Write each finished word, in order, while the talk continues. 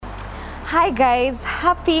Hi guys,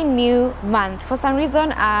 happy new month. For some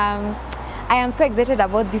reason, I am so excited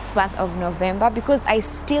about this month of November because I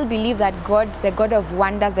still believe that God, the God of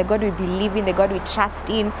wonders, the God we believe in, the God we trust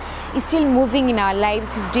in, is still moving in our lives.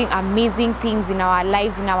 He's doing amazing things in our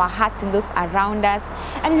lives, in our hearts, in those around us.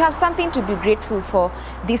 And we have something to be grateful for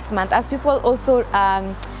this month. As people also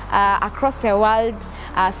across the world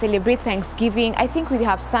celebrate Thanksgiving, I think we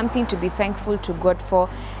have something to be thankful to God for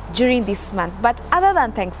during this month. But other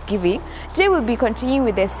than Thanksgiving, today we'll be continuing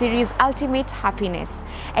with the series Ultimate Happiness.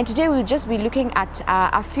 And today we'll just be looking at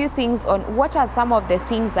a few things on what are some of the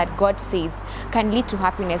things that God says can lead to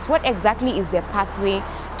happiness. What exactly is the pathway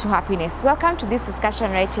to happiness? Welcome to this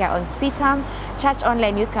discussion right here on CITAM Church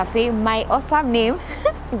Online Youth Cafe. My awesome name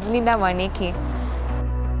is Linda Mwaniki.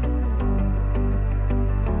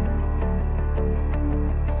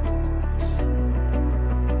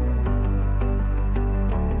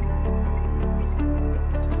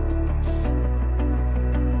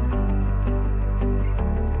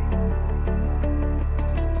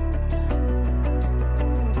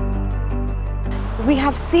 We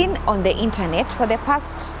have seen on the internet for the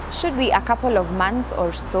past, should be a couple of months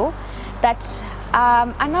or so, that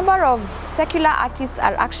a number of secular artists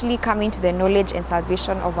are actually coming to the knowledge and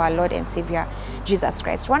salvation of our Lord and Savior, Jesus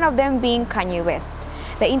Christ. One of them being Kanye West.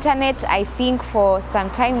 The internet, I think, for some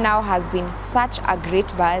time now has been such a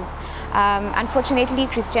great buzz. Unfortunately,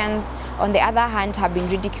 Christians, on the other hand, have been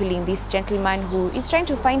ridiculing this gentleman who is trying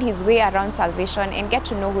to find his way around salvation and get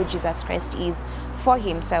to know who Jesus Christ is for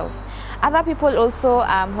himself. Other people also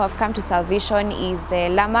who have come to salvation is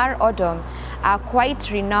Lamar Odom, a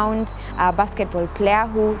quite renowned basketball player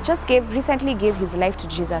who just recently gave his life to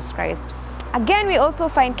Jesus Christ. Again, we also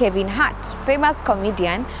find Kevin Hart, famous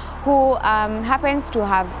comedian who happens to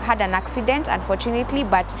have had an accident, unfortunately,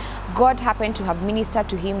 but God happened to have ministered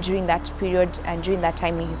to him during that period and during that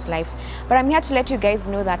time in his life. But I'm here to let you guys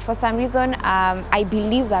know that for some reason, I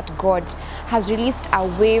believe that God has released a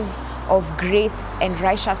wave of grace and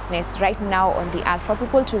righteousness right now on the earth for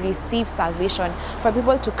people to receive salvation, for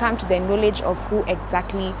people to come to the knowledge of who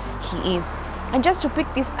exactly he is. And just to pick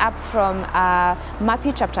this up from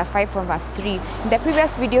Matthew chapter 5 from verse 3. In the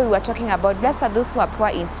previous video, we were talking about blessed are those who are poor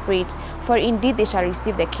in spirit, for indeed they shall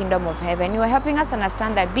receive the kingdom of heaven. You were helping us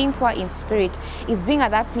understand that being poor in spirit is being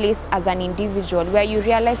at that place as an individual where you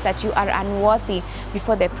realize that you are unworthy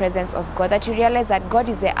before the presence of God, that you realize that God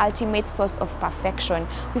is the ultimate source of perfection.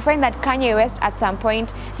 We find that Kanye West at some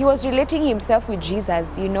point, he was relating himself with Jesus,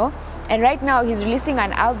 you know, and right now he's releasing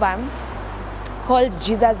an album called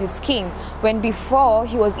Jesus is King, when before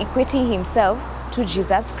he was equating himself to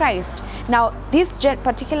Jesus Christ. Now, this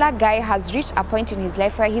particular guy has reached a point in his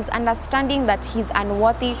life where he's understanding that he's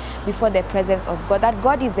unworthy before the presence of God, that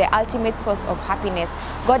God is the ultimate source of happiness,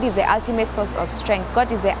 God is the ultimate source of strength,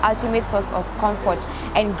 God is the ultimate source of comfort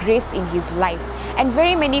and grace in his life. And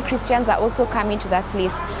very many Christians are also coming to that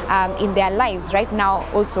place in their lives right now,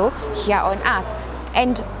 also here on earth.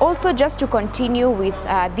 And also, just to continue with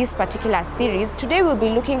this particular series, today we'll be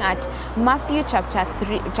looking at Matthew chapter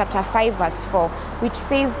 5 verse 4, which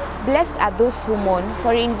says, blessed are those who mourn,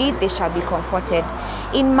 for indeed they shall be comforted.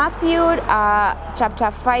 In Matthew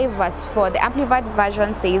chapter 5 verse 4, the Amplified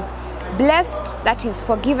Version says, blessed, that is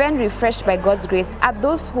forgiven, refreshed by God's grace, are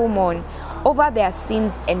those who mourn over their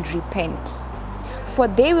sins and repent, for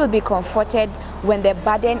they will be comforted when the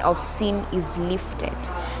burden of sin is lifted.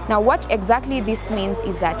 Now, what exactly this means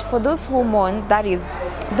is that for those who mourn, that is,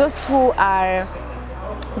 those who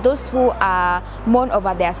mourn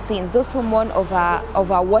over their sins, those who mourn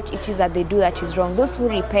over what it is that they do that is wrong, those who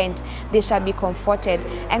repent, they shall be comforted.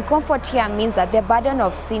 And comfort here means that the burden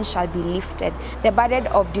of sin shall be lifted, the burden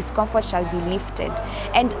of discomfort shall be lifted.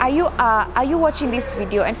 And are you watching this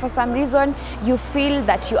video and for some reason you feel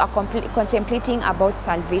that you are contemplating about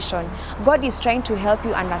salvation? God is trying to help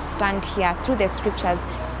you understand here through the scriptures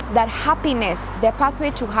that happiness, the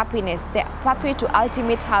pathway to happiness, the pathway to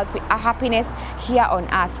ultimate happiness here on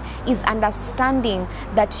earth is understanding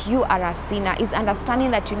that you are a sinner, is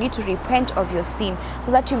understanding that you need to repent of your sin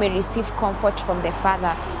so that you may receive comfort from the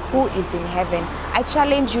Father who is in heaven. I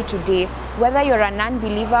challenge you today, whether you're a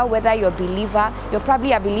non-believer, whether you're a believer, you're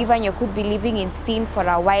probably a believer and you could be living in sin for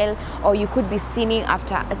a while, or you could be sinning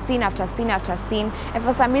after sin after sin after sin, and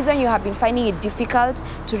for some reason you have been finding it difficult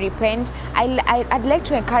to repent. I'd like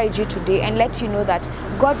to encourage you today and let you know that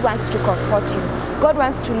God wants to comfort you. God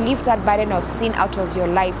wants to lift that burden of sin out of your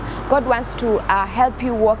life. God wants to help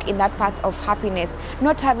you walk in that path of happiness,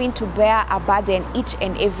 not having to bear a burden each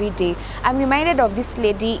and every day. I'm reminded of this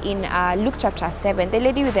lady in Luke chapter 7, the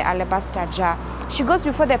lady with the alabaster jar. She goes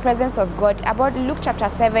before the presence of God. About Luke chapter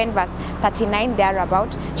 7 verse 39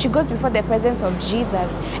 thereabout, she goes before the presence of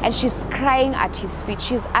Jesus and she's crying at his feet.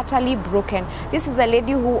 She's utterly broken. This is a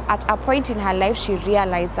lady who at a point in her life she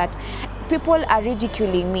realized that people are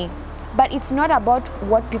ridiculing me. But it's not about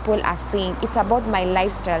what people are saying, it's about my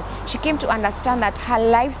lifestyle. She came to understand that her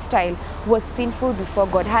lifestyle was sinful before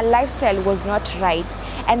God. Her lifestyle was not right.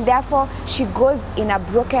 And therefore, she goes in a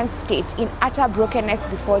broken state, in utter brokenness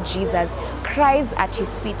before Jesus, cries at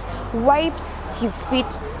his feet, wipes his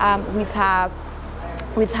feet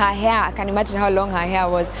with her hair. I can imagine how long her hair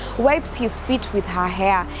was. Wipes his feet with her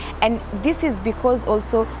hair. And this is because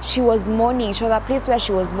also she was mourning. She was a place where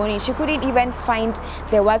she was mourning. She couldn't even find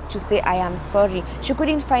the words to say, I am sorry. She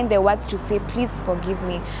couldn't find the words to say, please forgive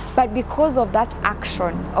me. But because of that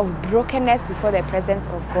action of brokenness before the presence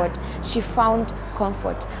of God, she found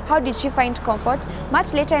comfort. How did she find comfort?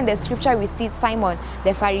 Much later in the scripture, we see Simon,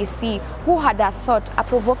 the Pharisee, who had a thought, a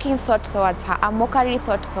provoking thought towards her, a mockery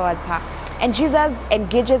thought towards her. And Jesus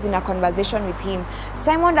engages in a conversation with him.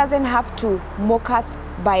 Simon doesn't have to mock her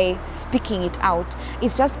by speaking it out.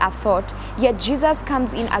 It's just a thought. Yet Jesus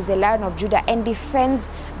comes in as the Lion of Judah and defends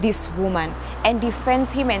this woman and defends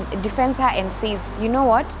him and defends her and says, you know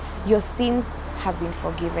what? Your sins have been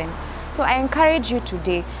forgiven. So I encourage you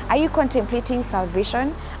today, are you contemplating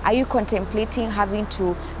salvation? Are you contemplating having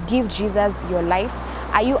to give Jesus your life?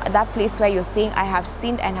 Are you at that place where you're saying, I have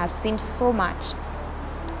sinned and have sinned so much,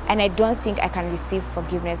 and I don't think I can receive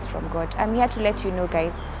forgiveness from God? I'm here to let you know,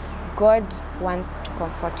 guys, God wants to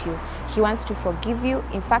comfort you. He wants to forgive you.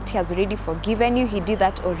 In fact, he has already forgiven you. He did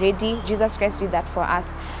that already. Jesus Christ did that for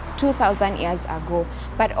us 2,000 years ago.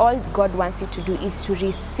 But all God wants you to do is to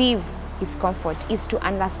receive his comfort, is to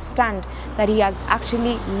understand that he has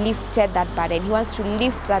actually lifted that burden. He wants to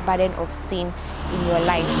lift that burden of sin in your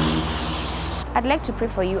life. I'd like to pray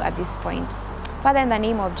for you at this point. Father, in the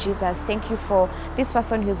name of Jesus, thank you for this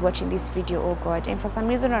person who's watching this video, oh God. And for some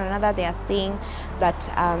reason or another, they are saying that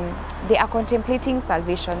they are contemplating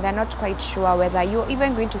salvation. They're not quite sure whether you're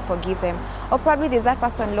even going to forgive them. Or probably there's that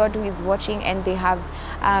person, Lord, who is watching and they have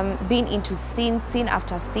been into sin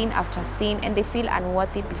after sin after sin, and they feel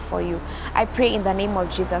unworthy before you. I pray in the name of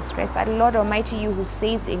Jesus Christ, that Lord Almighty, you who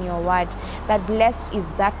says in your word that blessed is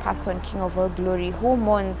that person, King of all glory, who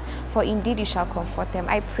mourns, for indeed you shall comfort them.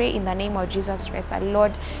 I pray in the name of Jesus Christ that,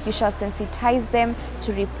 Lord, you shall sensitize them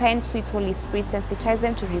to repent. Sweet Holy Spirit, sensitize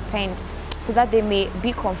them to repent so that they may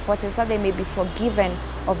be comforted, so that they may be forgiven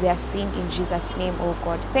of their sin in Jesus' name, oh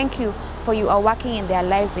God. Thank you for you are working in their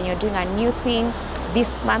lives and you're doing a new thing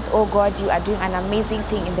this month, oh God. You are doing an amazing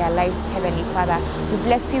thing in their lives, Heavenly Father. We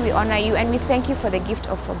bless you, we honor you, and we thank you for the gift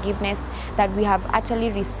of forgiveness that we have utterly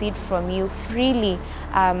received from you freely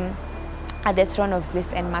at the throne of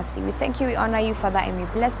grace and mercy. We thank you, we honor you, Father, and we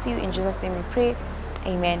bless you. In Jesus' name we pray.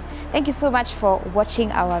 Amen. Thank you so much for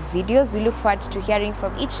watching our videos. We look forward to hearing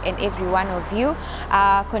from each and every one of you.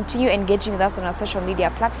 Continue engaging with us on our social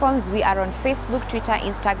media platforms. We are on Facebook, Twitter,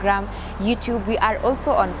 Instagram, YouTube. We are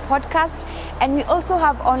also on podcast, and we also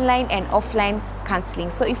have online and offline counseling.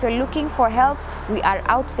 So if you're looking for help, we are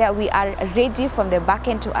out there. We are ready from the back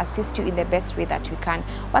end to assist you in the best way that we can.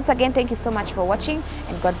 Once again, thank you so much for watching,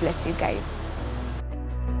 and God bless you guys.